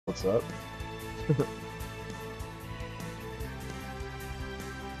What's up? The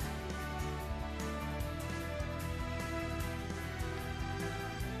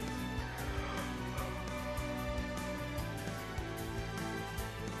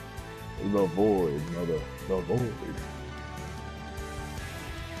void, the void.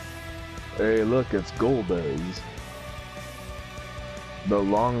 Hey, look, it's Golbez. The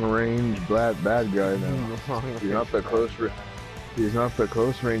long-range bad guy now. He's not the close. He's not the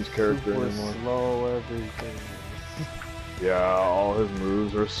close-range character anymore. Slow everything. Yeah, all his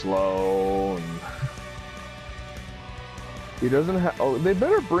moves are slow, and he doesn't have. Oh, they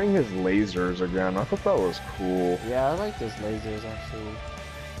better bring his lasers again. I thought that was cool. Yeah, I like his lasers actually.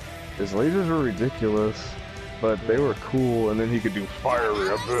 His lasers were ridiculous, but they were cool. And then he could do fiery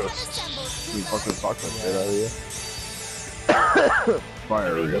abyss. He fucking fucked the shit out of you.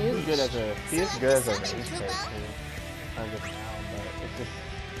 Fiery abyss. He is good as a range character. Kind of now, but it's just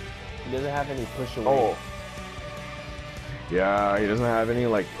he doesn't have any push away. Oh. Yeah, he doesn't have any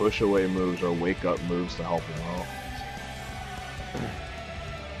like push away moves or wake up moves to help him out.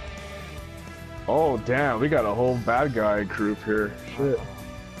 Oh damn, we got a whole bad guy group here. Shit.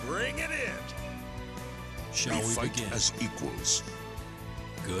 Bring it in. Shall we fight begin? As equals.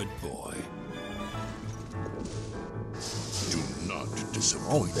 Good boy. Do not Oh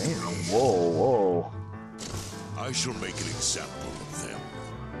disappoint damn. me. Whoa. I shall make an example of them.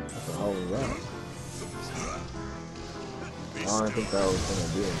 What the hell was that? Oh, I think that was gonna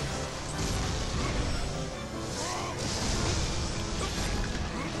do it.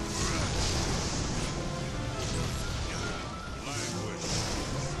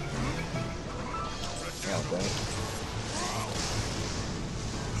 Oh, dang.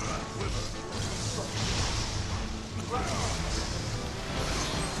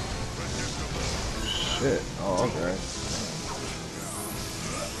 Shit. Oh, okay.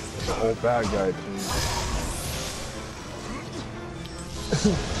 It's a whole bad guy team.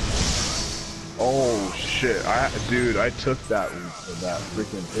 Oh shit! Dude, I took that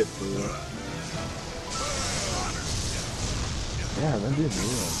freaking hit for real. Yeah, that did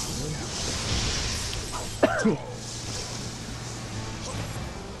real.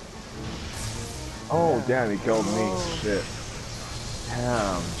 Oh damn, he killed me. Shit.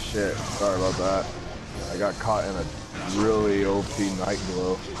 Damn, shit. Sorry about that. I got caught in a really OP night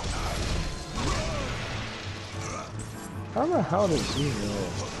glow. How the hell did he know?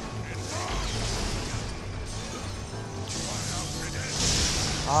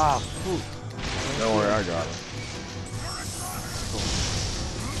 Ah, poop. Don't worry, I got him.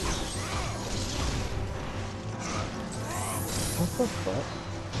 What the fuck?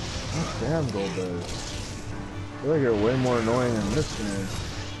 Oh, damn, Golbez. I feel like you're way more annoying than this man.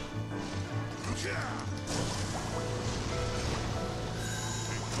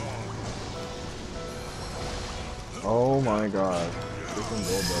 Oh my god. Freaking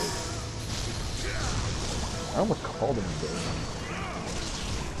Golbez. I almost called him Golbez.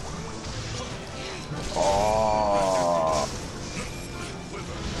 Oh.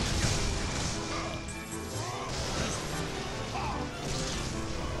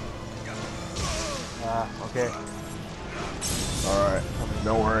 Ah, okay. Alright.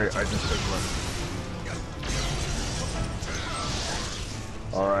 Don't worry, I just took one.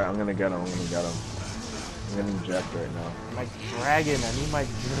 Alright, I'm gonna get him, I'm gonna inject right now. My dragon, I need my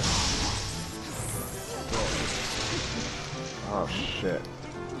Oh shit.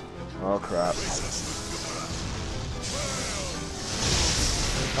 Oh crap.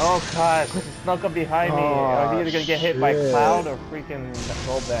 Oh god, it snuck up behind me. I'm either gonna get hit by Cloud or freaking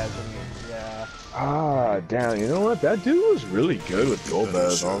Golbez. Yeah. Ah, damn. You know what? That dude was really good with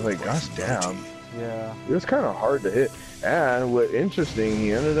Golbez. I was like, gosh damn. Yeah. It was kind of hard to hit. And what interesting,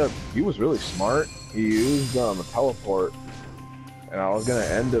 he was really smart. He used a teleport. And I was gonna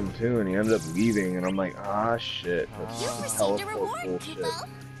end him too, and he ended up leaving, and I'm like, ah shit. That's teleport bullshit.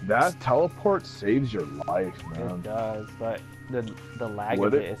 That teleport saves your life, man. It does, but the lag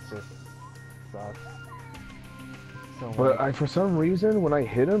of it is just sucks. So but for some reason, when I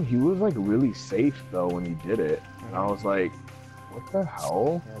hit him, he was like really safe though when he did it. And I was like, what the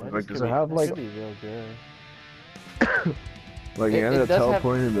hell? Yeah, like, does it have like? Could be real good. Like he ended up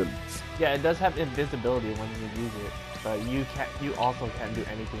teleporting the. Yeah, it does have invisibility when you use it, but you also can't do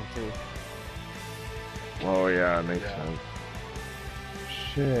anything too. Oh yeah, it makes sense.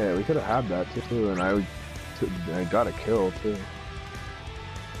 Shit, we could have had that too, and I got a kill too.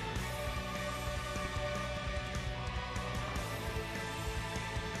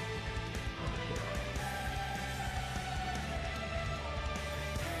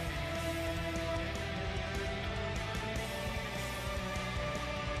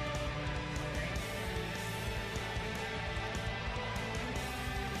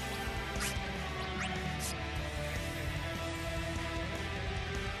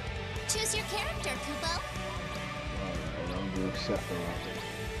 Choose your character, Kubo. Alright, I'll do Sephiroth.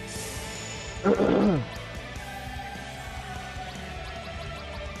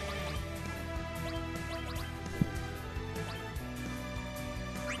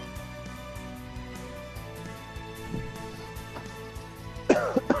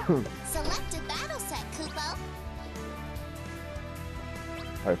 Select a battle set, Kubo.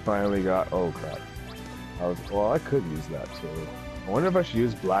 I finally got. Oh crap. Well, I could use that too. I wonder if I should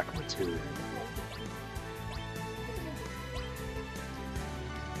use black material.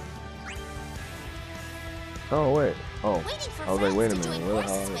 Oh wait. Oh. Waiting for I was like, wait a friends to minute. join Where the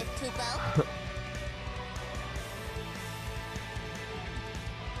forces hell? with Kubo.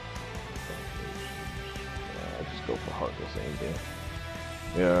 I'll just go for Heartless Angel.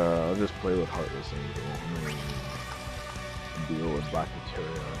 Yeah, I'll just play with Heartless Angel. Deal with Black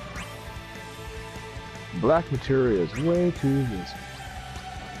Materia. Black Materia is way too easy.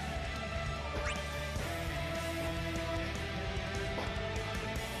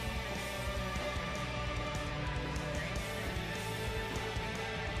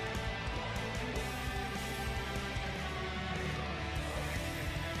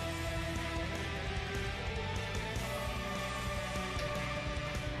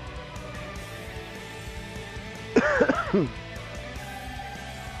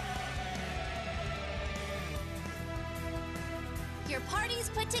 Your party's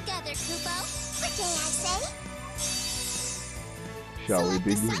put together, Kubo. What day I say? Shall we Select the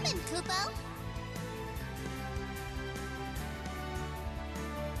begin? summon, Kubo.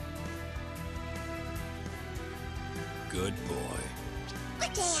 Good boy.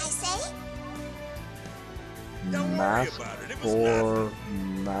 What day I say? Don't worry Mask about it. It was for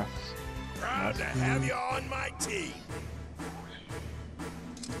nothing. mask. Proud to have you on my team.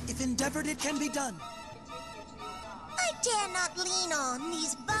 If endeavored, it can be done. I dare not lean on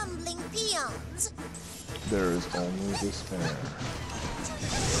these bumbling peons. There is only despair.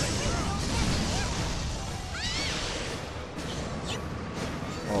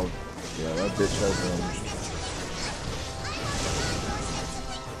 Oh, yeah, that bitch has one.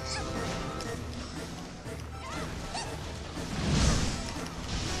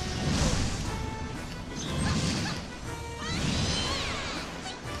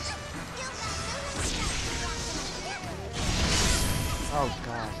 Oh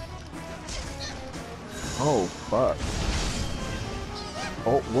god. Oh, fuck.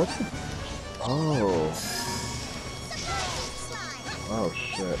 Oh, what the? Oh. Oh,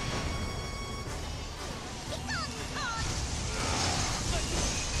 shit.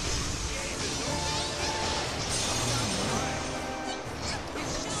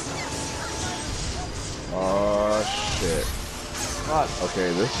 Oh, shit. Fuck. Okay,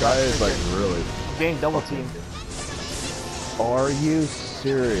 this guy is like really. Getting double teamed. Are you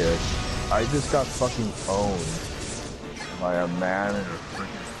serious? I just got fucking owned by a man in a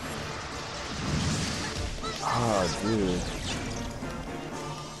freaking. Ah, dude.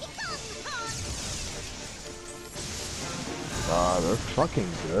 Ah, they're fucking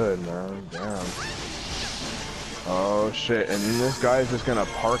good, man. Damn. Oh shit, and this guy's just gonna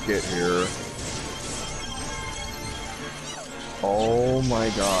park it here. Oh my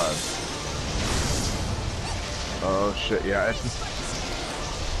god. Oh shit, yeah, it's...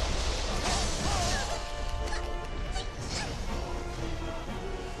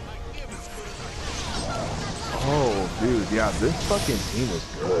 Oh, dude, yeah, this fucking team is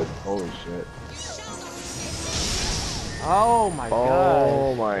good. Holy shit. Oh my god.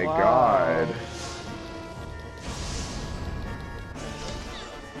 Oh my Wow. god.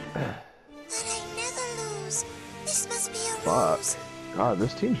 But I never lose. This must be a Fuck. ruse. God,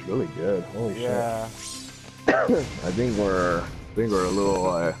 this team's really good. Holy Yeah. shit. I think we're a little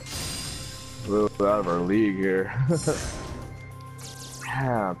out of our league here.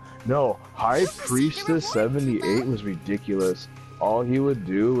 Damn. No, High Priestess 78 was ridiculous. All he would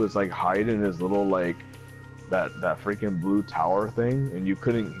do was like hide in his little like that freaking blue tower thing, and you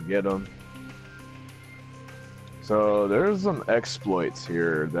couldn't get him. So there's some exploits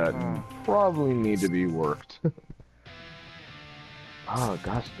here that probably need to be worked. Oh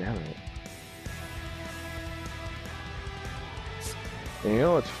gosh damn it. And you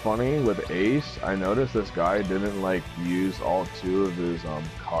know what's funny with Ace? I noticed this guy didn't like use all two of his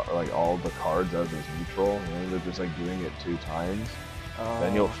like all the cards as his neutral. He ended up just like doing it 2 times.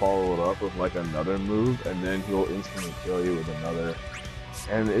 Then he'll follow it up with like another move, and then he'll instantly kill you with another.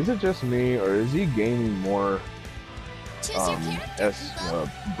 And is it just me, or is he gaining more Choose your character, Kubo.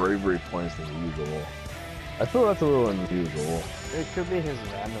 bravery points than usual? I feel that's a little unusual. It could be his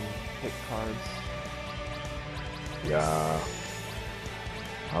random pick cards. Yeah.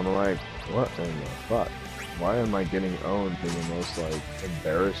 I'm like, what in the fuck? Why am I getting owned in the most, like,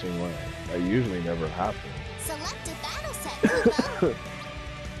 embarrassing way? That usually never happens. Select a battle set, Kupo.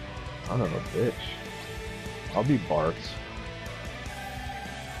 Son of a bitch. I'll be Bart.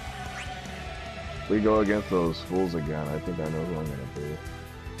 If we go against those fools again, I think I know who I'm gonna be.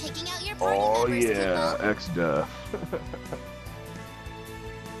 Picking out your party Oh members, yeah, Kupo. X-Death.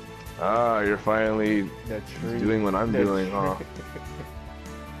 Ah, you're finally doing what I'm doing, huh?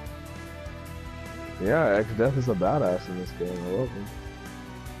 Yeah, X-Death is a badass in this game. I love him.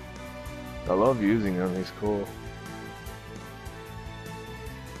 I love using him. He's cool.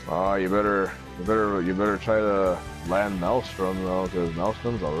 Ah, you better try to land Maelstrom though, because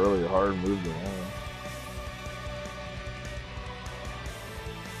Maelstrom's a really hard move to land.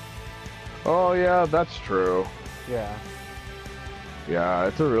 Oh yeah, that's true. Yeah. Yeah,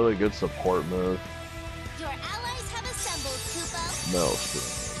 it's a really good support move. Your allies have assembled, Kupo. Maelstrom.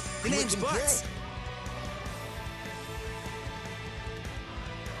 The name's Bart.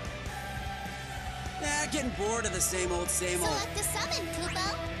 Ah, getting bored of the same old, same old. Select a summon,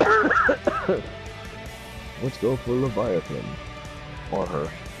 Kupo. Let's go for Leviathan. Or her.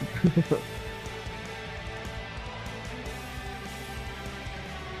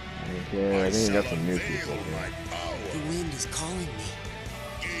 Okay, I think we got some new people here. The wind is calling me.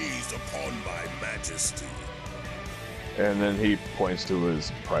 Gaze upon my majesty. And then he points to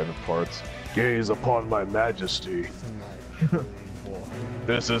his private parts. Gaze upon my majesty.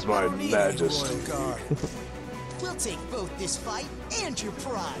 This is my Don't need any majesty. royal guard. We'll take both this fight and your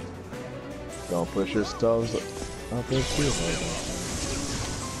pride. Don't push yourselves out there too hard.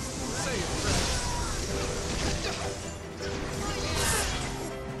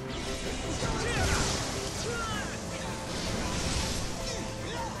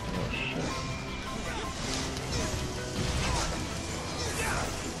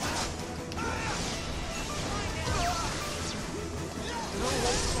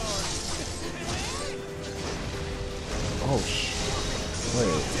 Oh shit.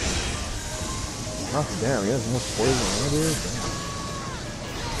 Wait. Oh damn, he has enough poison right here? Damn.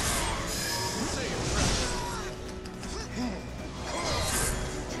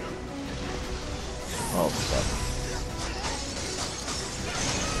 Oh fuck.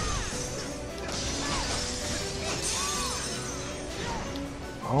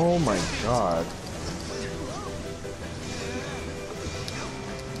 Oh my god.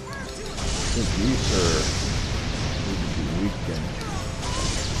 These are weekend.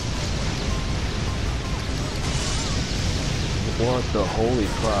 What the holy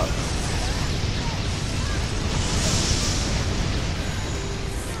crap?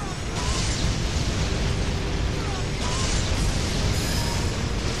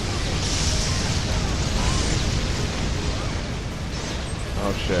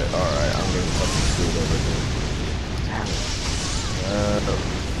 Oh shit, alright, I'm getting fucking screwed over here. Damn it.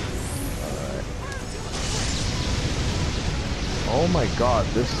 Alright. Oh my god,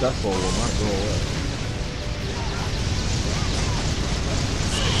 this Cecil will not go away.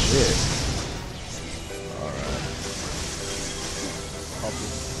 Shit. Alright.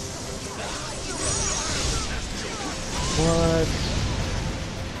 What?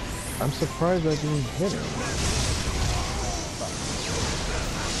 I'm surprised I didn't hit him.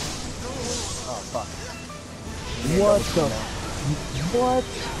 Oh fuck. What the? What?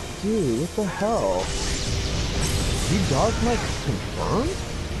 Dude, what the hell? He dodged my confirm?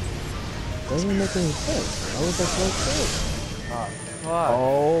 Doesn't make any sense. How was that so close? Oh fuck.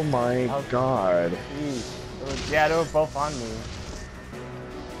 Oh my god. Jeez. Yeah, they were both on me.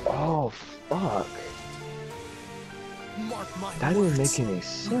 Oh fuck. Mark my That words. didn't make any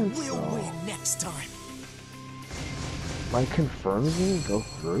sense We'll though. win next time. My confirms didn't go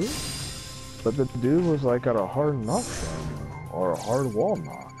through? But the dude was like at a hard knockdown or a hard wall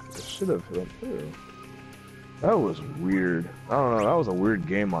knock. It should have hit him through. That was weird. I don't know, that was a weird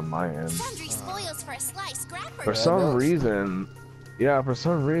game on my end. Sundry spoils for a sly scrapper. For some reason,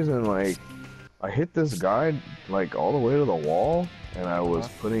 like, I hit this guy, like, all the way to the wall, and I was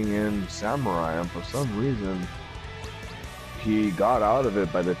putting in Samurai, and for some reason, he got out of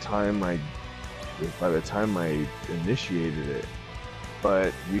it by the time I initiated it.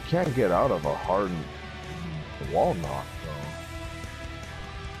 But you can't get out of a hard wall knock, though.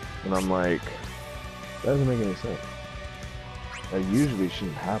 And I'm like, that doesn't make any sense. That usually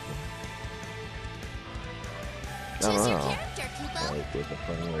shouldn't happen. I don't Choose your know. character, Kupo. Like, with the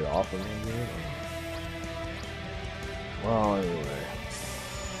friendly offering again? Well, anyway.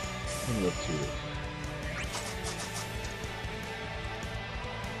 Let's do this.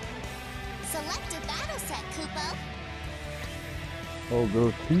 Select a battle set, Kupo. Oh,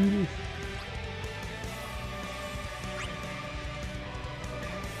 go Teams.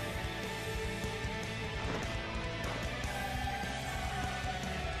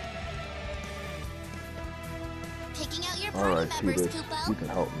 Picking out your All party right, members, Teetus, Kupo. you can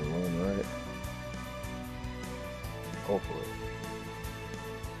help me win, right? Hopefully.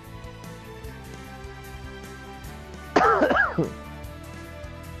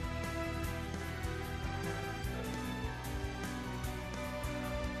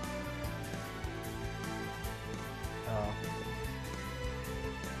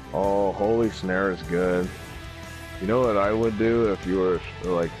 Oh, holy snare is good. You know what I would do if you were,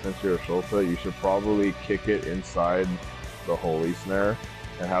 like, since you're a Shulta, you should probably kick it inside the holy snare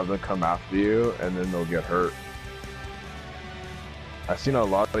and have them come after you, and then they'll get hurt. I've seen a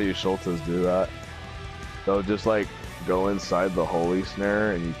lot of you Shultas do that. They'll just, like, go inside the holy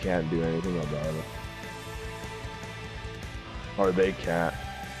snare and you can't do anything about it. Or they can't.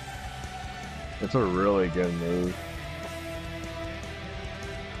 It's a really good move.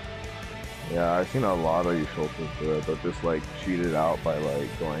 Yeah, I've seen a lot of you Shultas do it. They'll just like cheat it out by like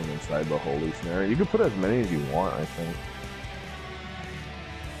going inside the holy snare. You can put as many as you want, I think.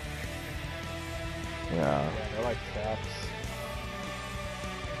 Yeah. They're like traps.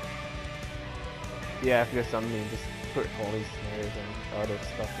 Yeah, if you're summoning, just put holy snares and other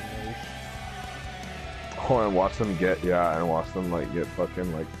stuff in there. Oh, and watch them get, yeah, and watch them like get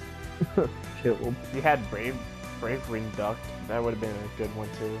fucking like killed. If you had Brave Ring Duck, that would have been a good one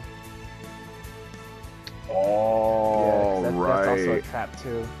too. Oh, yeah, right. That's also a trap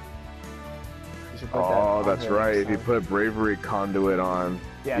too. You should put that on that's her right. next If you time. put Bravery Conduit on,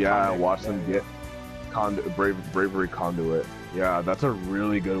 Conduit, watch them get Bravery Conduit. Yeah, that's a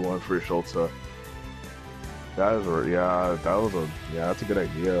really good one for your Shulta. That's a good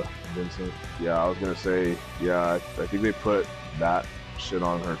idea, Vincent. Yeah, I was gonna say, yeah, I think they put that shit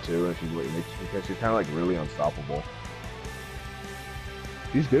on her too, and because she's kind of like really unstoppable.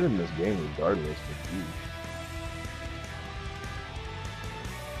 She's good in this game regardless. But geez.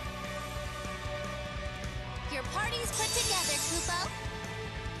 Your party's put together, Kupo.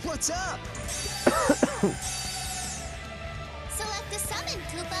 What's up? Select a summon,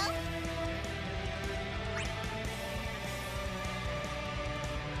 Kupo.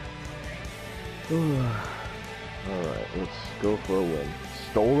 Alright, let's go for a win.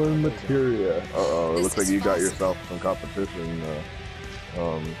 Stolen materia. Uh-oh, it looks like you got yourself some competition,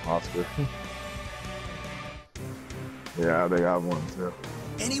 Oscar. Yeah, they have one too.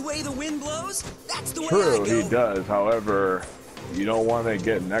 Any way the wind blows, that's the way I True, go. he does. However, you don't want to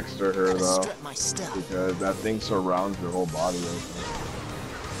get next to her Gotta though, strut my stuff. because that thing surrounds your whole body.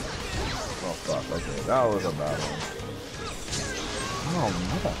 Oh fuck, okay, that was a bad one. Oh,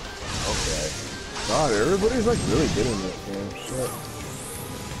 mother. Okay. God, everybody's like really good in this game. Shit.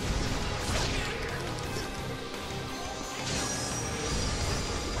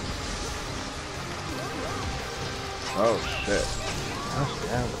 Oh shit. Gosh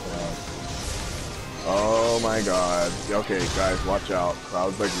damn, Cloud. Oh my god. Okay, guys, watch out.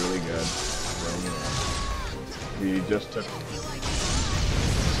 Cloud's like really good. He just took.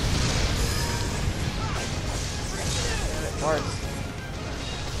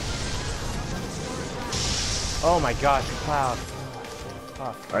 Oh my gosh, Cloud.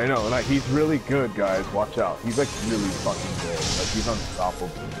 Fuck. I know, like he's really good, guys. Watch out. He's like really fucking good. Like he's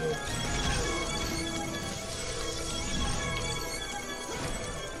unstoppably good.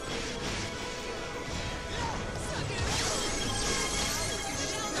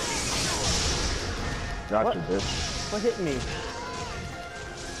 Gotcha, What? bitch. What hit me?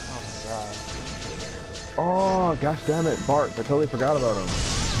 Oh my god. Oh, gosh damn it, Bart. I totally forgot about him.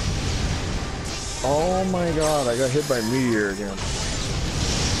 Oh my god, I got hit by meteor again.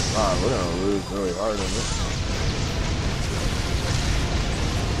 Ah, we're gonna lose really hard on this one.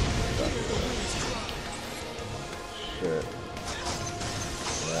 Shit.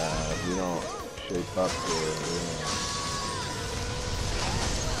 Yeah, if you don't shape up here,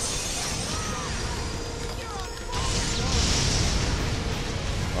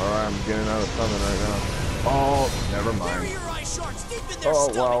 Alright, I'm getting out of summon right now. Oh, never mind. Oh,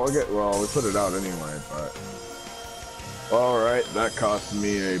 well, we put it out anyway, but... Alright, that cost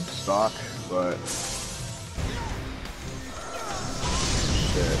me a stock, but...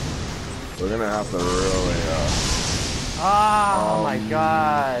 Shit. We're gonna have to really, Oh my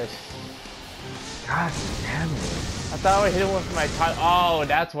gosh. God damn it. I thought I would hit him with my time. Oh,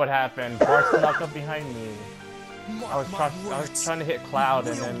 that's what happened. Bart snuck up behind me. I was trying to hit Cloud,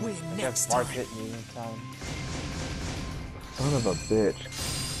 and then I guess Bart hit me in time. Son of a bitch.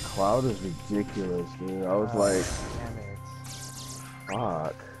 Cloud is ridiculous, dude. I was like... Damn it.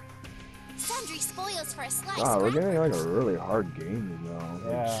 Fuck. Sundry spoils for a slice. God, we're getting like a really hard game now.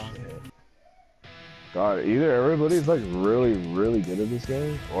 Yeah. Shit. God, either everybody's like really, really good at this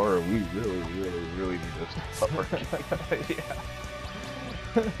game, or we really, really, really need to step up our game.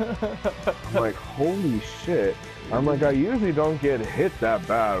 I'm like, holy shit. I'm like, I usually don't get hit that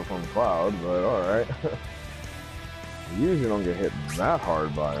bad from Cloud, but alright. I usually don't get hit that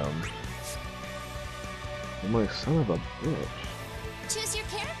hard by him. I'm like, son of a bitch. Choose your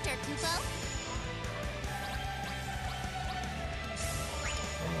character, Kupo.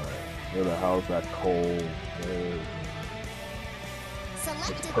 Where the hell's that coal? Select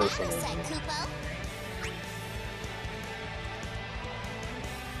It's a personal, battle set, man. Kupo.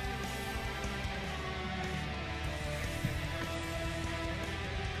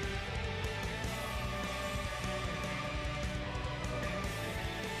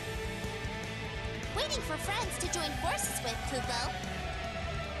 Waiting for friends to join forces with, Kupo.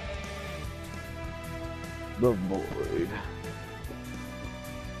 The void.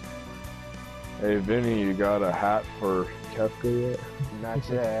 Hey Vinny, you got a hat for Kefka yet? Not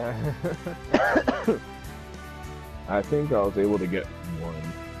yet. I think I was able to get one.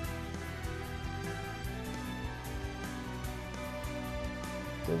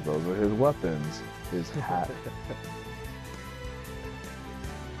 Because those are his weapons. His hat.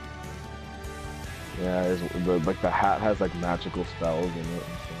 Yeah, like the hat has like magical spells in it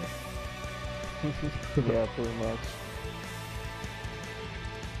and stuff. Yeah, pretty much.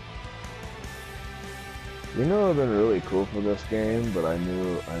 You know, it'd been really cool for this game, but I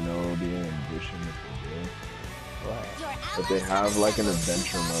know it'd be an ambition if they do. But they have like an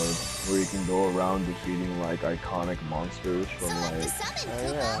adventure mode where you can go around defeating like iconic monsters from Select the like summon, Oh,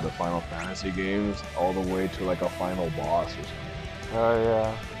 Kupo. yeah. the Final Fantasy games all the way to like a final boss or something. Oh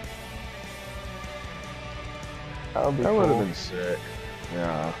yeah. That would be That would have cool. been sick.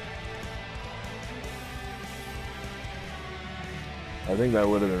 Yeah. I think that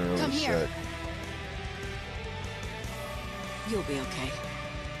would have been really Come here. sick. You'll be okay.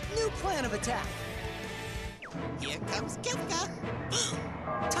 New plan of attack. Here comes Kefka.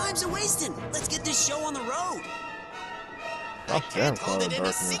 Time's a wasting. Let's get this show on the road. I Oh, damn, can't hold Cloud it in a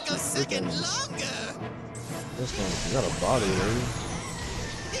Darkness, single you second freaking- longer. This one, you got a body, lady.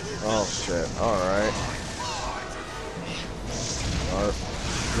 Oh shit, alright.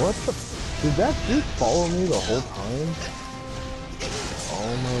 What the? Did that dude follow me the whole time?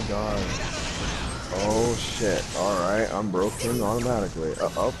 Oh my god. Oh shit, alright, I'm broken automatically.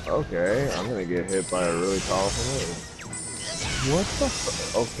 Okay, I'm gonna get hit by a really powerful move. What the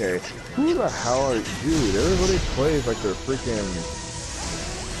f- Okay, who the hell are you? Dude, everybody plays like they're freaking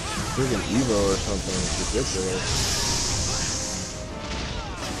Evo or something. It's ridiculous.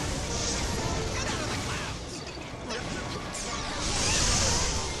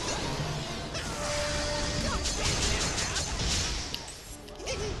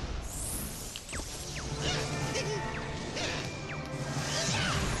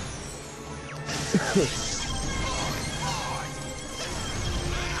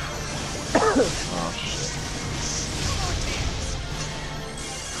 Oh shit.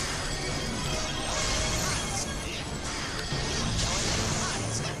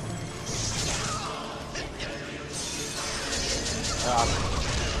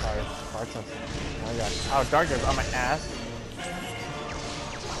 Sorry. Oh my god. Oh, darkness on my ass.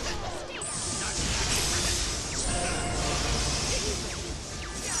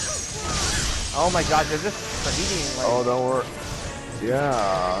 Oh my god, they're just eating like. Oh, don't worry.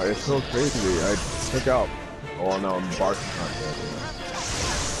 Yeah, it's so crazy. I took out. Oh no, Bart's not dead.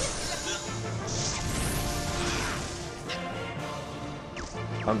 Yeah.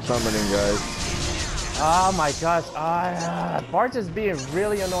 I'm summoning, guys. Oh my gosh. Bart is being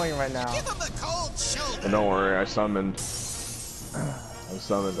really annoying right now. Give him the cold shoulder. But don't worry, I summoned. I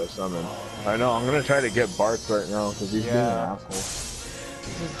summoned. I know, I'm gonna try to get Bart's right now because he's being an Yeah.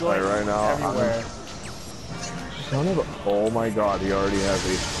 asshole. He's going right now, I'm- everywhere. Son of a. Oh my god, he already has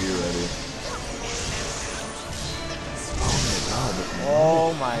HP ready.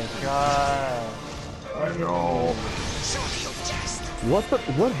 Oh my god. I know. What the?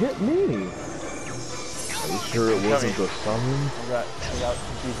 What hit me? Are you sure it wasn't the summon? I got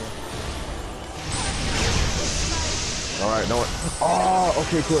confusion. Alright, no. Oh,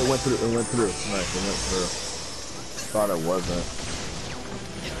 okay, cool. It went through. Nice, it went through. Thought it wasn't.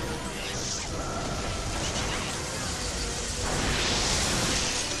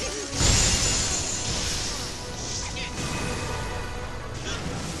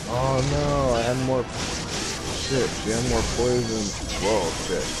 Oh no, I had more. Shit, she had more poison. Whoa,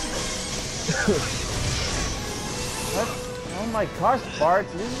 shit. What? Oh my gosh, Bart,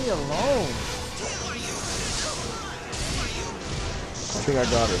 leave me alone. I think I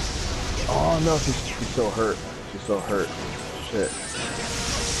got her. Oh no, she's so hurt. She's so hurt. Shit.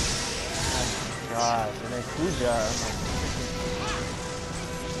 Oh gosh, and then Kuja.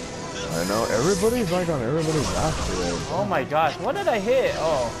 I know, everybody's like on everybody's after it. Oh my gosh, what did I hit?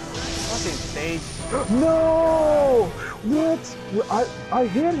 Oh, fucking stage. No! What? I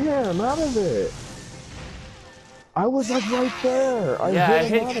hit him out of it. I was like right there. I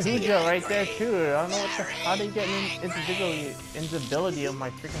hit Kuja right there too. I don't know how they get invisibility of my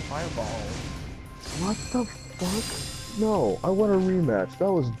freaking fireball. What the fuck? No, I want a rematch.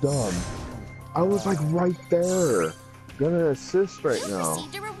 That was dumb. I was like right there. Gonna assist right now.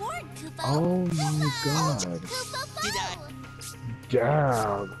 Oh my god.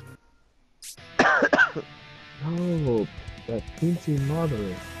 Damn. No, that teensy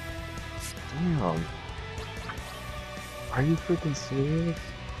mother. Damn. Are you freaking serious?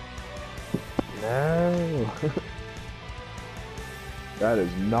 No. That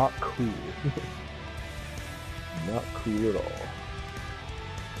is not cool. Not cool at all.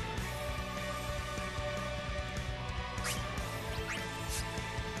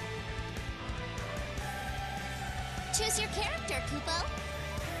 Choose your character, Kupo.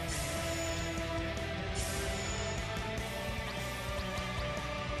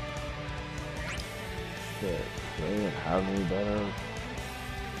 Shit, do they even have any better?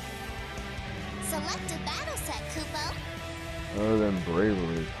 Select a battle set, Kupo. Other than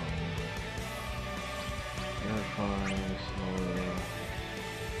bravery, terrifying, slow.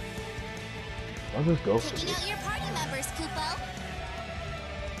 I'll just go for Picking it. out your party members, Kupo.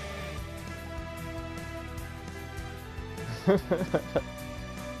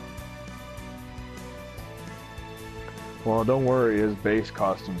 Well, don't worry, his base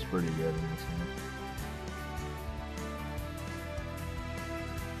costume's pretty good in this one.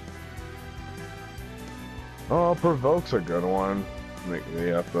 Oh, Provoke's a good one. They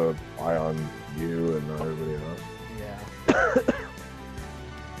have to buy on you and not everybody else. Yeah.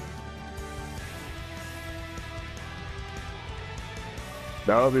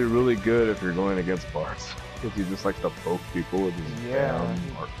 That would be really good if you're going against Bart's. Because he just likes to poke people with his arm.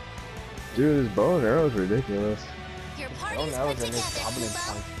 Dude, his bow and arrow is ridiculous. Your Oh, party's that put was in his together, Goblin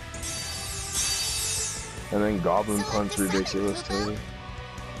Kupo. Punch. And then Goblin Punch ridiculous too.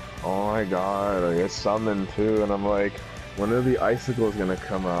 Oh my god, I get summoned too, and I'm like, when are the icicles gonna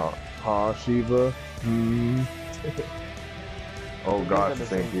come out? Huh, Shiva? Oh gosh, the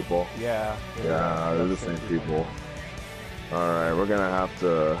same people. Yeah. Yeah, they're the same people. Alright, we're gonna have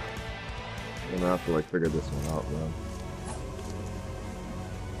to like figure this one out, man.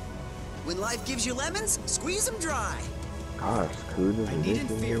 When life gives you lemons, squeeze them dry. Gosh, Kuj is I needn't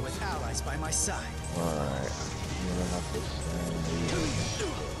fear ridiculous. with allies by my side. Alright, I'm gonna have to send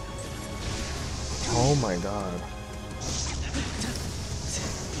Oh my god.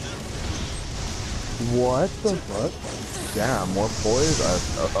 What the fuck? Damn, more poise?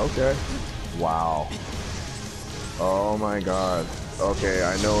 Okay. Wow. Oh my god. Okay,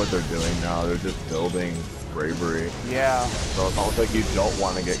 I know what they're doing now. They're just building bravery. Yeah. So it's almost like you don't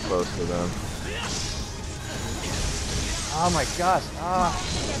want to get close to them. Oh my gosh. Ah.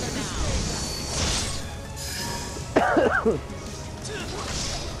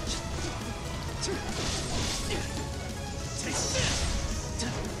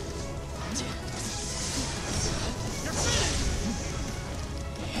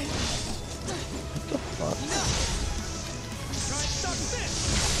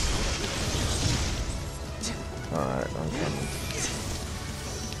 Alright, I'm coming.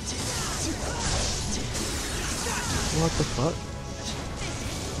 What the fuck?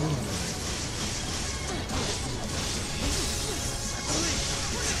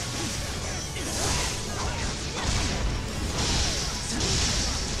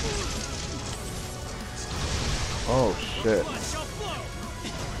 Oh shit.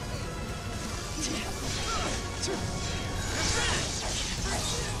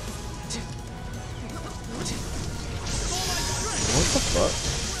 What the fuck?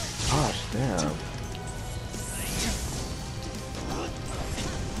 Gosh, damn.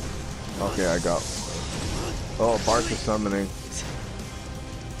 Okay, I got. Oh, Bart is summoning.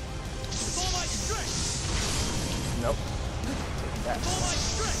 Nope.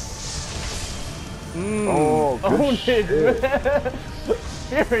 Oh, good shit.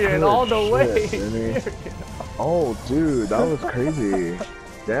 Firion all the way. Oh, dude, that was crazy.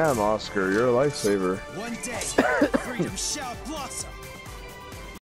 Damn, Oscar, you're a lifesaver. One day, freedom shall blossom.